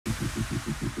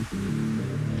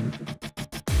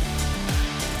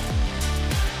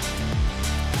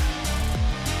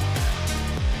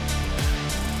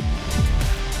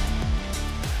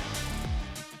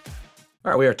All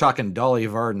right, we are talking Dolly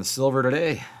Varden Silver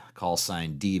today. Call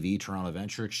sign DV, Toronto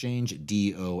Venture Exchange,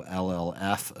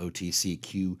 DOLLF,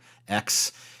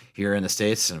 OTCQX here in the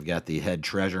States. And I've got the head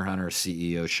treasure hunter,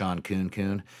 CEO Shawn Khunkhun.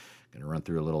 Going to run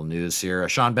through a little news here.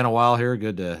 Shawn, been a while here.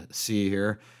 Good to see you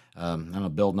here.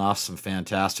 I'm building off some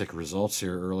fantastic results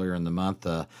here earlier in the month.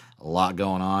 A lot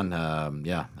going on.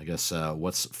 I guess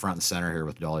what's front and center here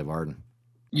with Dolly Varden?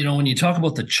 When you talk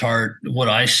about the chart, what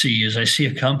I see is I see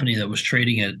a company that was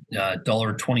trading at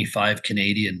 $1.25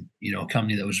 Canadian, a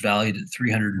company that was valued at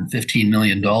 $315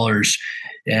 million.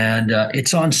 And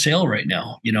it's on sale right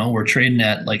now. We're trading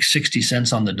at like 60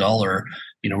 cents on the dollar.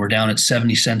 We're down at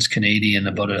 70 cents Canadian,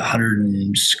 about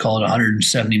call it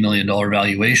 $170 million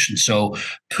valuation. So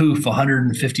poof,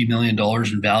 $150 million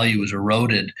in value is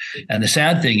eroded. And the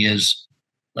sad thing is,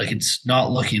 like, it's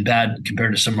not looking bad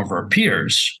compared to some of our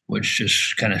peers, which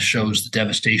just kind of shows the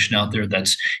devastation out there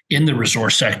that's in the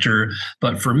resource sector.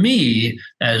 But for me,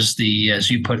 as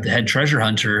you put, the head treasure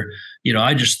hunter,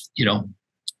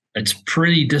 it's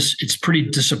pretty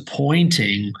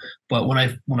disappointing. But when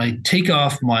I take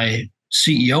off my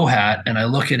CEO hat and I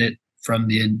look at it from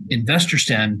the investor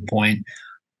standpoint,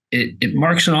 it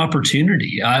marks an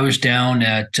opportunity. I was down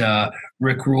at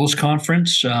Rick Rule's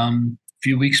conference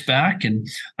few weeks back, and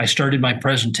I started my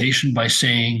presentation by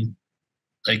saying,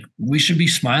 like, we should be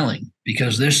smiling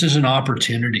because this is an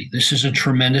opportunity. This is a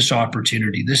tremendous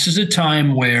opportunity. This is a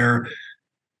time where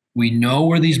we know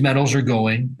where these metals are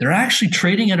going. They're actually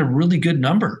trading at a really good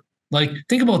number. Like,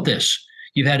 think about this.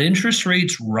 You've had interest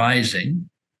rates rising,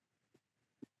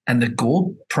 and the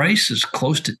gold price is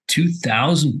close to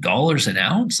 $2,000 an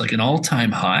ounce, like an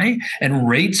all-time high. And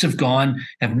rates have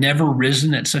never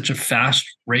risen at such a fast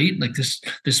rate. Like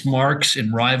this marks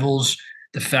and rivals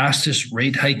the fastest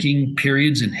rate hiking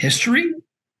periods in history.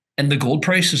 And the gold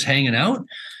price is hanging out.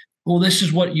 Well, this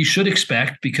is what you should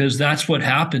expect, because that's what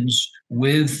happens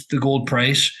with the gold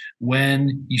price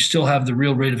when you still have the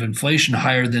real rate of inflation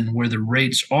higher than where the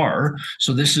rates are.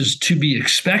 So this is to be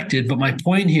expected. But my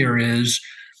point here is,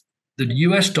 the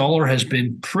US dollar has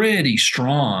been pretty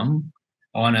strong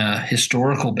on a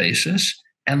historical basis.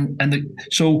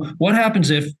 So what happens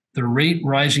if the rate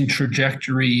rising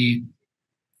trajectory,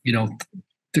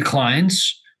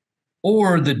 declines,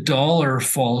 or the dollar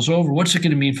falls over? What's it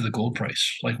going to mean for the gold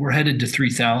price? Like, we're headed to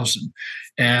 3,000.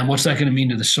 And what's that going to mean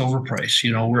to the silver price?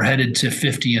 We're headed to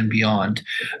 50 and beyond.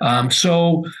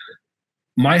 So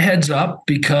my head's up,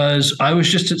 because I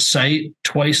was just at site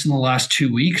twice in the last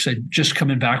 2 weeks. I just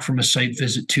coming back from a site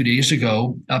visit 2 days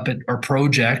ago up at our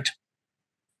project.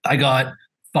 I got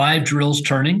 5 drills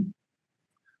turning.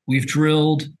 We've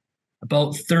drilled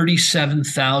about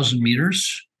 37,000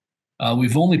 meters.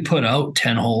 We've only put out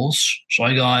 10 holes. So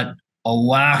I got a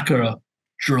whack of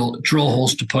drill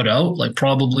holes to put out, like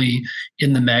probably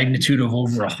in the magnitude of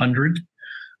over 100.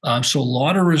 So a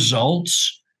lot of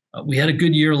results. We had a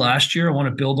good year last year. I want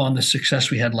to build on the success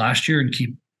we had last year and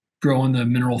keep growing the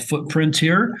mineral footprint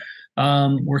here.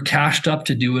 We're cashed up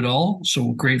to do it all. So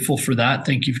we're grateful for that.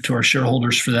 Thank you to our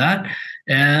shareholders for that.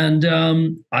 And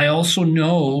I also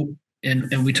know,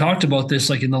 and we talked about this,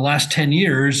 like, in the last 10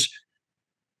 years,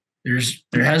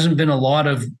 there hasn't been a lot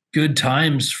of good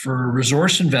times for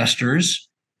resource investors.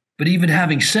 But even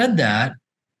having said that,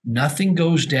 nothing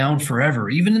goes down forever.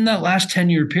 Even in that last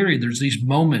 10-year period, there's these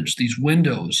moments, these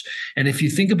windows. And if you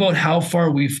think about how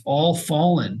far we've all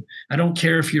fallen, I don't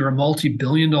care if you're a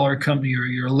multi-billion-dollar company or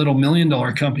you're a little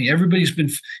million-dollar company, everybody's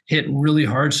been hit really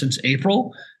hard since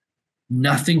April.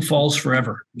 Nothing falls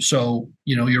forever. So,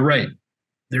 you're right.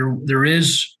 There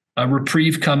is a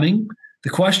reprieve coming. The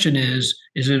question is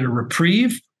it a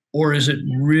reprieve, or is it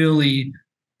really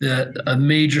a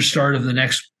major start of the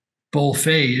next bull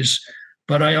phase?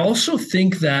 But I also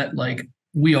think that, like,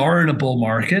 we are in a bull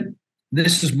market.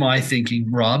 This is my thinking,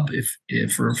 Rob,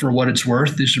 if for what it's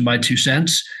worth. These are my 2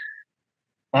 cents.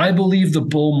 I believe the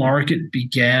bull market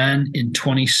began in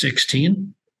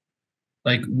 2016.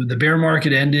 Like, the bear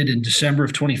market ended in December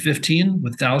of 2015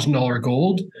 with $1,000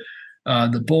 gold.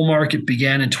 The bull market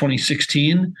began in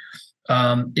 2016.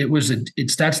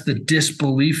 That's the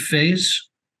disbelief phase,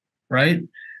 right?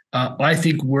 I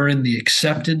think we're in the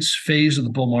acceptance phase of the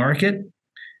bull market.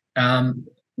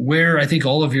 Where I think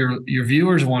all of your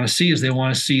viewers want to see is, they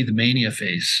want to see the mania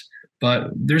phase.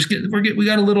 But we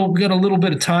got a little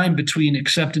bit of time between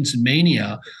acceptance and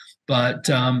mania. But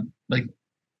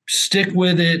stick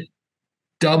with it,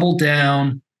 double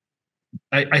down.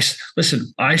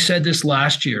 Listen. I said this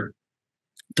last year.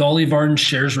 Dolly Varden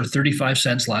shares were 35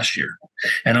 cents last year,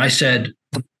 and I said,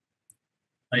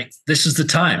 like, this is the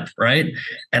time, right?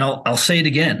 And I'll say it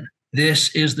again.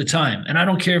 this is the time. And I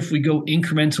don't care if we go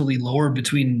incrementally lower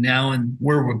between now and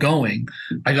where we're going.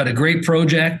 I got a great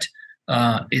project.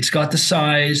 It's got the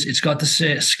size, it's got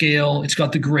the scale, it's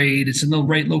got the grade, it's in the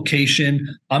right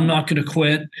location. I'm not going to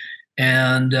quit.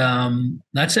 And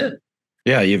that's it.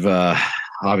 Yeah, you've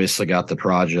obviously got the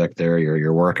project there.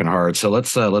 You're working hard. So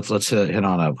let's hit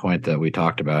on a point that we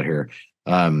talked about here.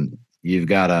 You've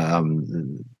got a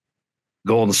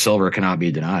gold and silver cannot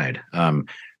be denied.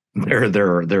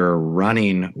 They're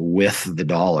running with the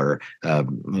dollar,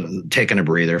 taking a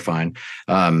breather, fine.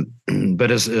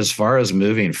 But as far as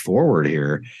moving forward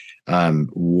here,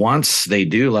 once they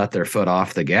do let their foot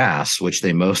off the gas, which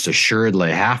they most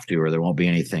assuredly have to, or there won't be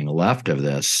anything left of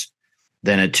this,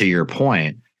 then to your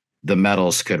point, the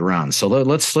metals could run. So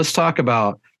let's talk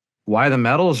about why the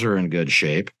metals are in good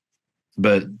shape,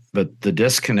 but the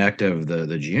disconnect of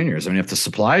the juniors. I mean, if the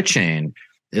supply chain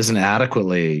isn't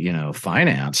adequately,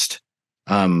 financed,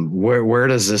 where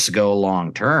does this go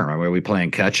long term? Are we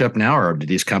playing catch up now, or do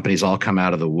these companies all come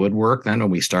out of the woodwork then when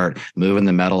we start moving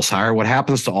the metals higher? What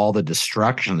happens to all the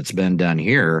destruction that's been done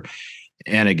here?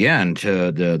 And again,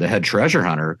 to the head treasure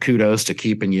hunter, kudos to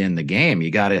keeping you in the game. You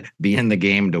got to be in the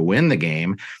game to win the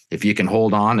game. If you can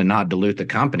hold on and not dilute the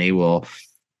company, well,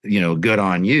 good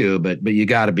on you, but you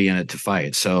got to be in it to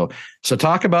fight. So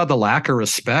talk about the lack of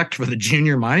respect for the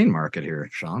junior mining market here,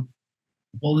 Shawn.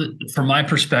 Well, from my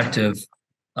perspective,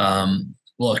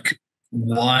 look,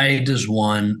 why does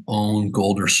one own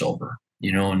gold or silver?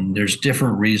 And there's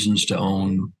different reasons to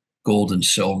own gold and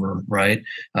silver, right?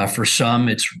 For some,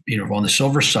 it's, on the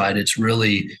silver side, it's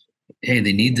really, hey,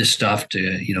 they need this stuff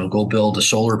to, go build a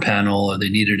solar panel, or they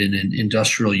need it in an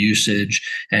industrial usage.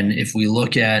 And if we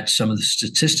look at some of the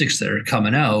statistics that are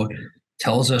coming out,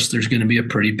 tells us there's going to be a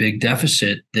pretty big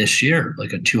deficit this year,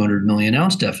 like a 200 million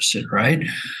ounce deficit, right?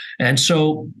 And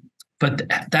so, but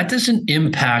that doesn't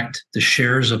impact the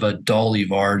shares of a Dolly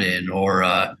Varden or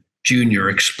a Junior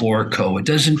Explorer Co.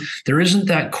 There isn't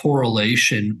that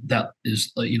correlation that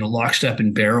is, lockstep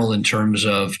and barrel in terms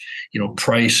of,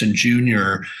 price and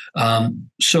junior.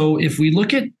 So if we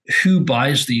look at who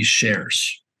buys these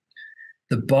shares,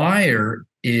 the buyer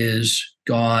is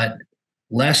got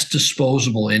less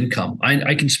disposable income.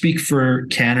 I can speak for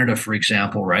Canada, for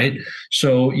example, right?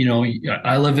 So,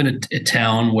 I live in a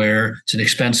town where it's an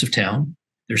expensive town.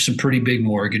 There's some pretty big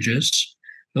mortgages.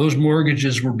 Those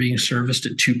mortgages were being serviced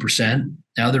at 2%.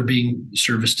 Now they're being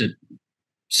serviced at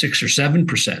 6 or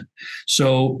 7%.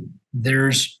 So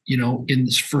there's,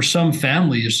 for some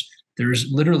families,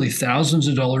 there's literally thousands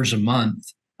of dollars a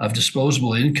month of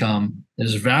disposable income that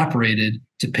is evaporated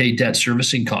to pay debt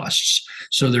servicing costs.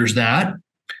 So there's that.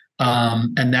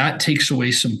 And that takes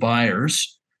away some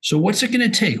buyers. So what's it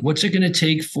going to take? What's it going to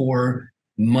take for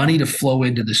money to flow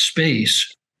into the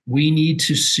space? We need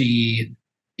to see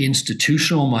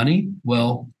institutional money.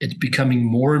 Well, it's becoming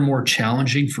more and more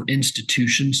challenging for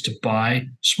institutions to buy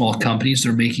small companies.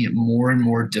 They're making it more and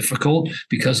more difficult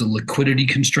because of liquidity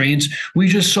constraints. We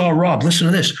just saw, Rob, listen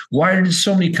to this. Why did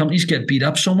so many companies get beat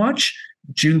up so much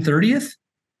June 30th?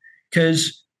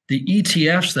 Because the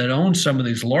ETFs that own some of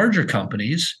these larger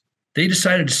companies, they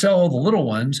decided to sell all the little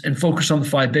ones and focus on the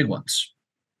 5 big ones.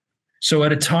 So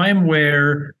at a time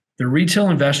where the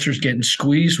retail investors getting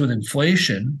squeezed with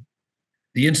inflation,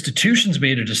 the institutions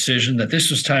made a decision that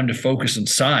this was time to focus on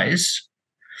size.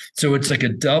 So it's like a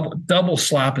double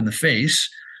slap in the face.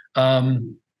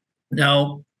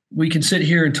 Now, we can sit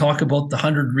here and talk about the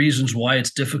 100 reasons why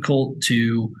it's difficult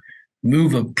to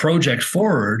move a project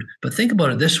forward, but think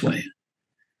about it this way.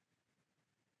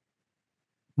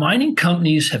 Mining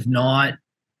companies have not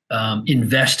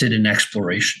invested in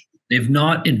exploration. They've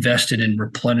not invested in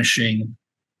replenishing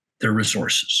their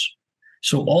resources.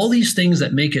 So all these things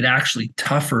that make it actually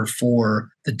tougher for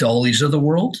the Dollys of the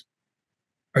world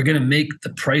are going to make the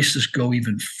prices go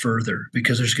even further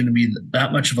because there's going to be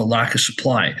that much of a lack of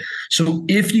supply. So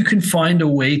if you can find a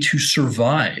way to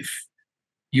survive,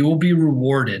 you will be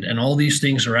rewarded. And all these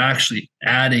things are actually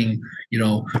adding,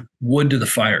 wood to the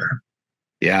fire.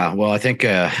 Yeah, well, I think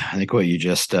what you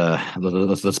just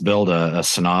let's build a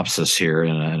synopsis here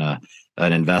and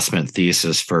an investment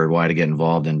thesis for why to get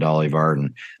involved in Dolly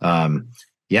Varden.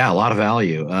 Yeah, a lot of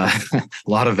value, a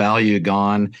lot of value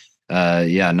gone.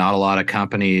 Not a lot of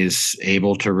companies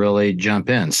able to really jump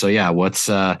in. So yeah, what's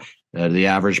the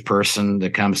average person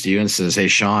that comes to you and says, "Hey,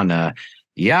 Shawn,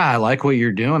 I like what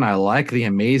you're doing. I like the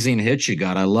amazing hits you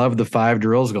got. I love the 5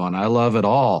 drills going. I love it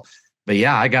all. But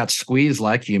yeah, I got squeezed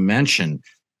like you mentioned."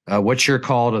 What's your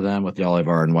call to them with Dolly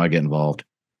Varden? Why get involved?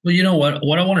 Well, you know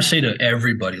what I want to say to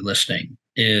everybody listening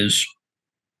is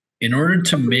in order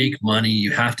to make money,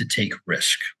 you have to take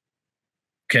risk.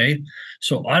 Okay.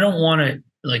 So I don't want to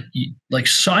like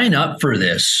sign up for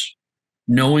this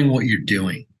knowing what you're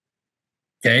doing.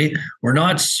 Okay. We're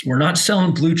not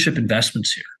selling blue chip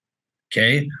investments here.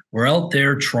 Okay. We're out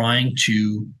there trying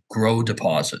to grow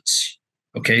deposits.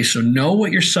 Okay. So know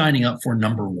what you're signing up for,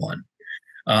 number one.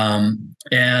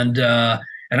 And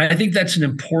I think that's an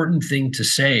important thing to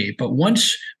say. But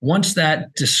once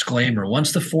that disclaimer,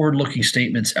 once the forward-looking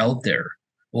statement's out there,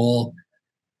 well,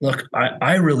 look,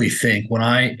 I really think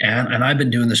and I've been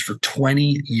doing this for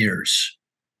 20 years,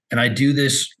 and I do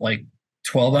this like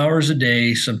 12 hours a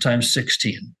day, sometimes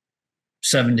 16,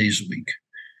 7 days a week.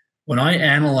 When I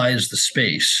analyze the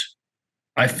space,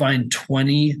 I find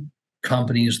 20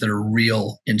 companies that are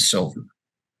real in silver.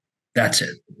 That's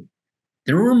it.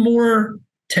 There were more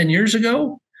 10 years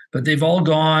ago, but they've all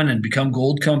gone and become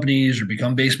gold companies or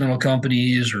become base metal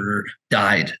companies or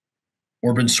died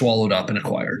or been swallowed up and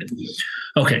acquired.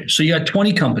 Okay, so you got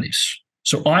 20 companies.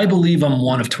 So I believe I'm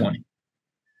one of 20.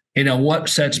 You know, what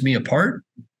sets me apart?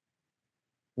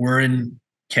 We're in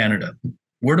Canada.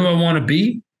 Where do I want to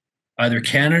be? Either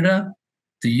Canada,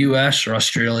 the US, or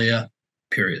Australia,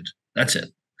 period. That's it.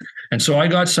 And so I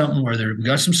got something where we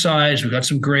got some size, we got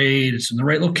some grade, it's in the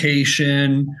right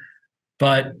location,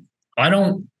 but I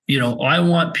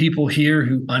want people here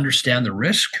who understand the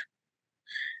risk.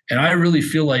 And I really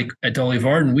feel like at Dolly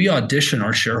Varden, we audition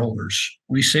our shareholders.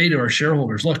 We say to our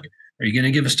shareholders, look, are you going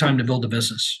to give us time to build a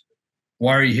business?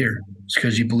 Why are you here? It's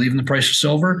because you believe in the price of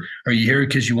silver? Are you here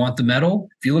because you want the metal?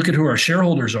 If you look at who our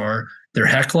shareholders are, they're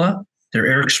Hecla, they're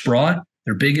Eric Sprott,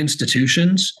 they're big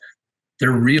institutions,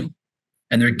 they're real.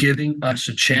 And they're giving us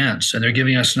a chance, and they're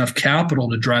giving us enough capital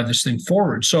to drive this thing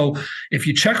forward. So if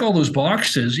you check all those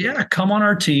boxes, yeah, come on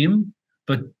our team,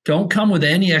 but don't come with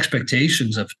any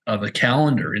expectations of a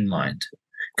calendar in mind.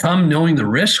 Come knowing the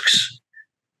risks.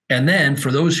 And then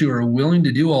for those who are willing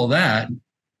to do all that,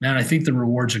 man, I think the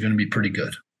rewards are going to be pretty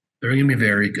good. They're going to be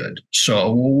very good.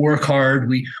 So we'll work hard.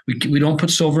 We don't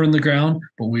put silver in the ground,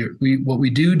 but what we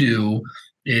do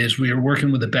is we are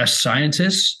working with the best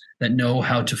scientists that know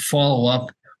how to follow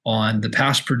up on the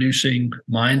past producing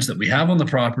mines that we have on the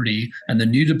property and the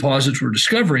new deposits we're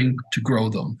discovering to grow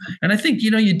them. And I think,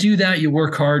 you do that, you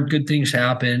work hard, good things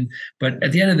happen. But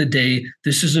at the end of the day,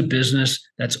 this is a business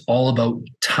that's all about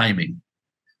timing,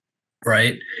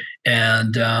 right?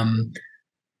 And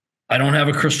I don't have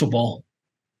a crystal ball,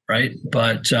 right?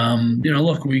 But,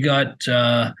 look, we got,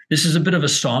 this is a bit of a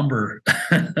somber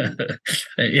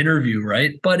interview,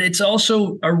 right? But it's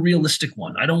also a realistic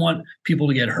one. I don't want people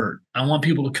to get hurt. I want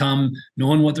people to come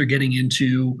knowing what they're getting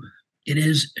into. It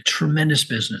is a tremendous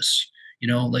business.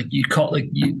 Like you call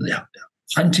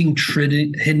hunting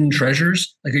hidden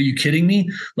treasures. Like, are you kidding me?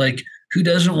 Like, who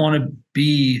doesn't want to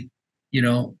be,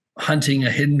 hunting a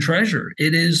hidden treasure?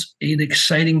 It is an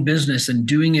exciting business, and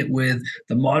doing it with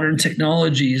the modern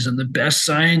technologies and the best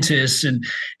scientists and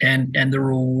the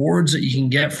rewards that you can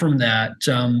get from that.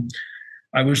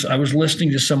 I was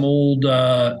listening to some old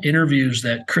interviews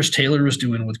that Chris Taylor was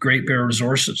doing with Great Bear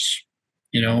Resources,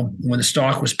 when the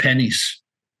stock was pennies,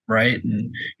 right?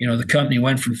 And, the company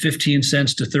went from 15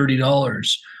 cents to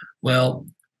 $30. Well,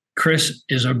 Chris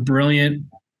is a brilliant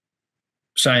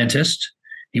scientist.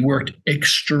 He worked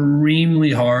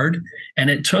extremely hard, and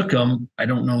it took him, I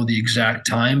don't know the exact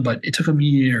time, but it took him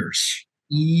years.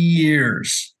 He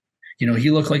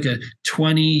looked like a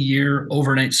 20-year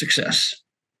overnight success,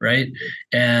 right?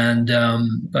 And,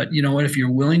 but you know what, if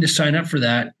you're willing to sign up for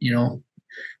that,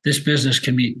 this business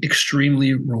can be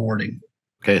extremely rewarding.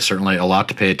 Okay, certainly a lot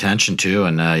to pay attention to,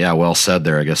 and well said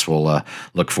there. I guess we'll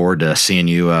look forward to seeing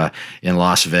you in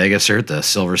Las Vegas here at the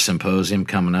Silver Symposium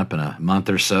coming up in a month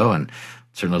or so, and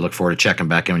certainly look forward to checking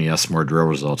back in when you have some more drill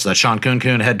results. That's Shawn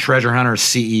Khunkhun, head treasure hunter,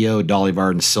 CEO, Dolly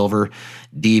Varden Silver,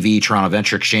 DV, Toronto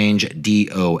Venture Exchange,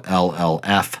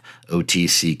 DOLLF,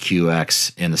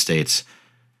 OTCQX in the States.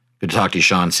 Good to talk to you,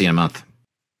 Shawn. See you in a month.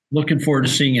 Looking forward to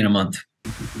seeing you in a month.